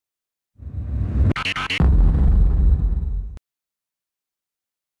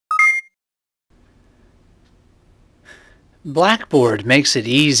Blackboard makes it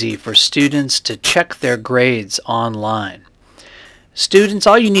easy for students to check their grades online. Students,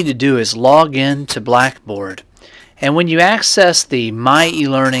 all you need to do is log in to Blackboard, and when you access the My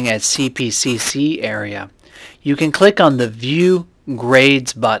eLearning at CPCC area, you can click on the View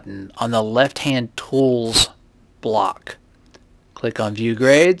Grades button on the left-hand Tools block. Click on View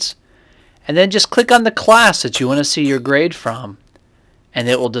Grades, and then just click on the class that you want to see your grade from, and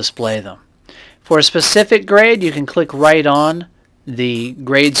it will display them. For a specific grade, you can click right on the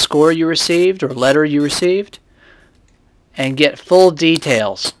grade score you received or letter you received and get full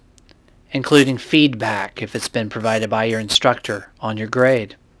details, including feedback if it's been provided by your instructor on your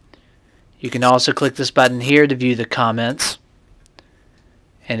grade. You can also click this button here to view the comments,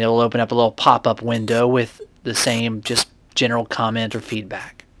 and it will open up a little pop-up window with the same just general comment or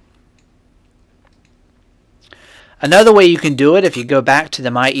feedback. Another way you can do it, if you go back to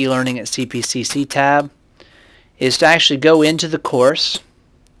the My eLearning at CPCC tab, is to actually go into the course,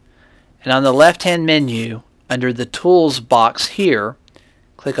 and on the left-hand menu, under the Tools box here,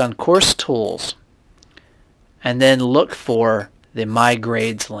 click on Course Tools, and then look for the My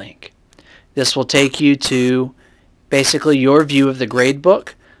Grades link. This will take you to basically your view of the gradebook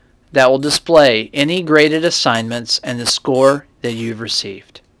that will display any graded assignments and the score that you've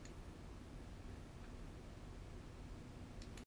received.